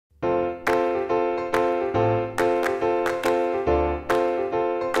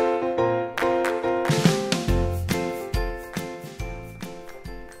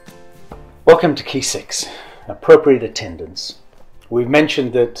Welcome to Key 6, appropriate attendance. We've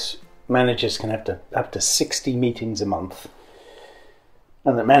mentioned that managers can have up to 60 meetings a month,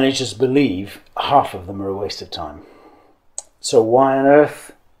 and that managers believe half of them are a waste of time. So why on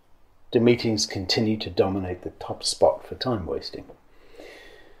earth do meetings continue to dominate the top spot for time wasting?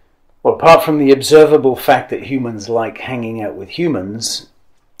 Well, apart from the observable fact that humans like hanging out with humans,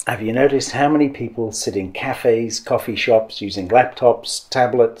 have you noticed how many people sit in cafes, coffee shops, using laptops,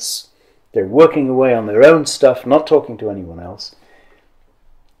 tablets? They're working away on their own stuff, not talking to anyone else.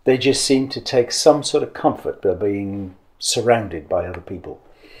 They just seem to take some sort of comfort by being surrounded by other people.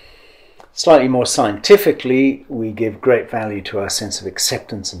 Slightly more scientifically, we give great value to our sense of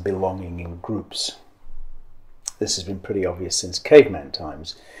acceptance and belonging in groups. This has been pretty obvious since caveman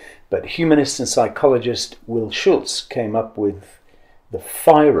times, but humanist and psychologist Will Schultz came up with the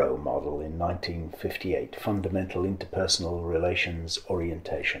FIRO model in 1958, Fundamental Interpersonal Relations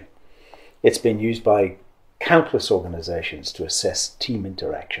Orientation. It's been used by countless organizations to assess team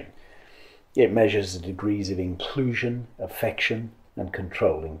interaction. It measures the degrees of inclusion, affection, and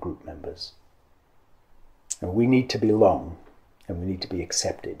control in group members. And we need to belong, and we need to be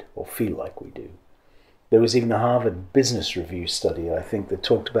accepted, or feel like we do. There was even a Harvard Business Review study, I think, that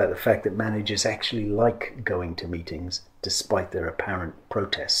talked about the fact that managers actually like going to meetings despite their apparent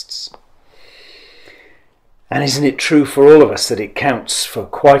protests. And isn't it true for all of us that it counts for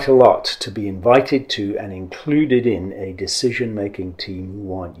quite a lot to be invited to and included in a decision-making team who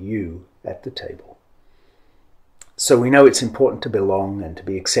want you at the table? So we know it's important to belong and to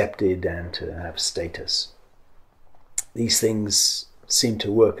be accepted and to have status. These things seem to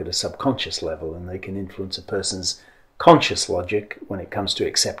work at a subconscious level, and they can influence a person's conscious logic when it comes to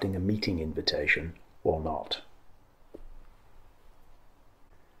accepting a meeting invitation or not.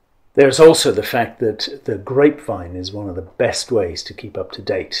 There's also the fact that the grapevine is one of the best ways to keep up to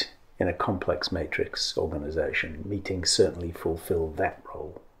date in a complex matrix organization. Meetings certainly fulfill that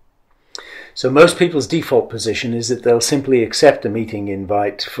role. So most people's default position is that they'll simply accept a meeting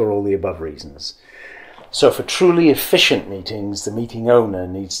invite for all the above reasons. So for truly efficient meetings, the meeting owner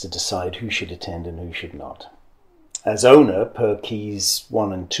needs to decide who should attend and who should not. As owner, per keys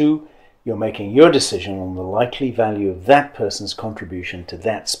 1 and 2, you're making your decision on the likely value of that person's contribution to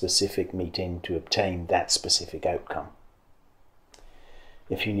that specific meeting to obtain that specific outcome.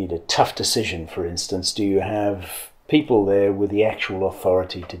 If you need a tough decision, for instance, do you have people there with the actual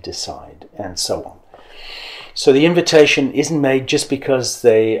authority to decide, and so on. So the invitation isn't made just because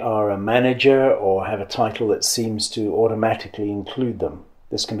they are a manager or have a title that seems to automatically include them.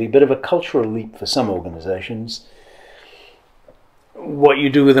 This can be a bit of a cultural leap for some organizations. What you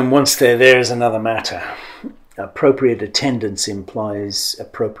do with them once they're there is another matter. Appropriate attendance implies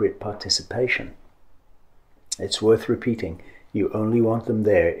appropriate participation. It's worth repeating. You only want them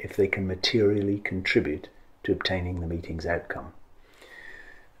there if they can materially contribute to obtaining the meeting's outcome.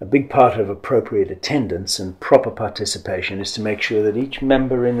 A big part of appropriate attendance and proper participation is to make sure that each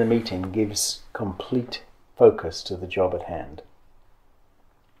member in the meeting gives complete focus to the job at hand.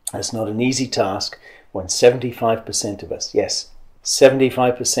 That's not an easy task when 75% of us, yes,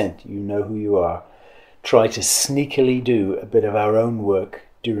 75%, you know who you are, try to sneakily do a bit of our own work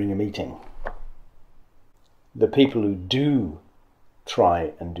during a meeting. The people who do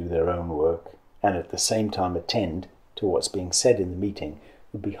try and do their own work and at the same time attend to what's being said in the meeting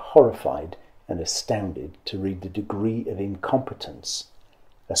would be horrified and astounded to read the degree of incompetence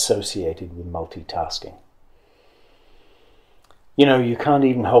associated with multitasking. You know, you can't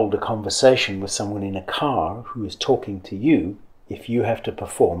even hold a conversation with someone in a car who is talking to you if you have to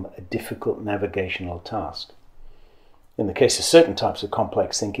perform a difficult navigational task. In the case of certain types of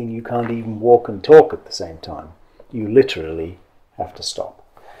complex thinking, you can't even walk and talk at the same time. You literally have to stop.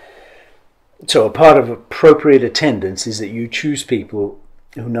 So a part of appropriate attendance is that you choose people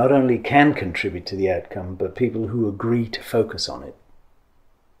who not only can contribute to the outcome, but people who agree to focus on it.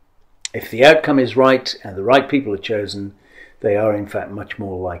 If the outcome is right and the right people are chosen, they are in fact much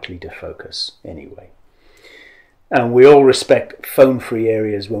more likely to focus anyway. And we all respect phone-free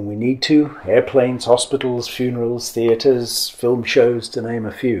areas when we need to. Airplanes, hospitals, funerals, theatres, film shows, to name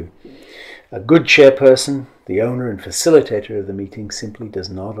a few. A good chairperson, the owner and facilitator of the meeting, simply does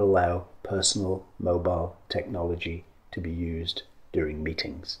not allow personal mobile technology to be used during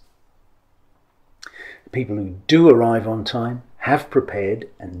meetings. People who do arrive on time, have prepared,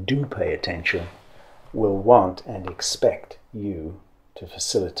 and do pay attention will want and expect you to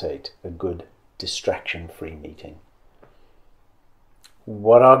facilitate a good distraction-free meeting.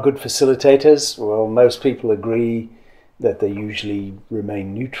 What are good facilitators? Well, most people agree that they usually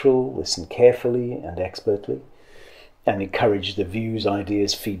remain neutral, listen carefully and expertly. and encourage the views,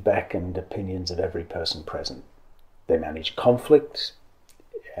 ideas, feedback and opinions of every person present. They manage conflict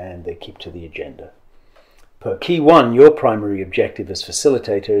and they keep to the agenda. Per key 1, your primary objective as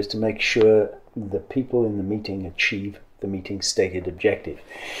facilitator is to make sure the people in the meeting achieve the meeting's stated objective,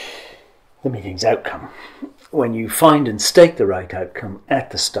 the meeting's outcome. When you find and state the right outcome at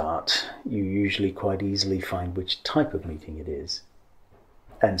the start, you usually quite easily find which type of meeting it is.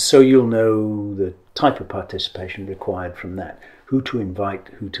 And so you'll know the type of participation required from that, who to invite,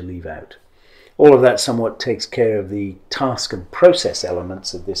 who to leave out. All of that somewhat takes care of the task and process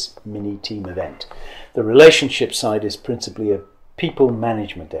elements of this mini team event. The relationship side is principally a people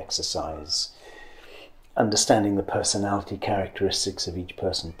management exercise, understanding the personality characteristics of each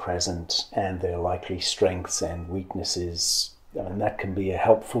person present and their likely strengths and weaknesses. And that can be a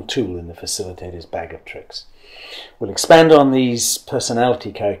helpful tool in the facilitator's bag of tricks. We'll expand on these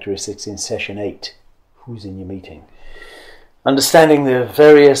personality characteristics in session 8, Who's in Your Meeting? Understanding the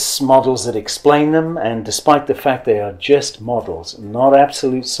various models that explain them, and despite the fact they are just models, not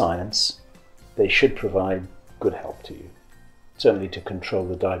absolute science, they should provide good help to you. Certainly to control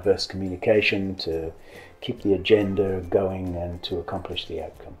the diverse communication, to keep the agenda going and to accomplish the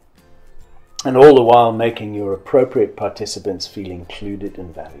outcome. And all the while making your appropriate participants feel included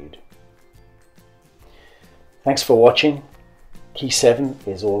and valued. Thanks for watching. Key 7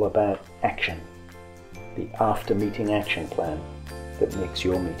 is all about action. The after-meeting action plan that makes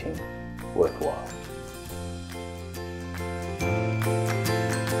your meeting worthwhile.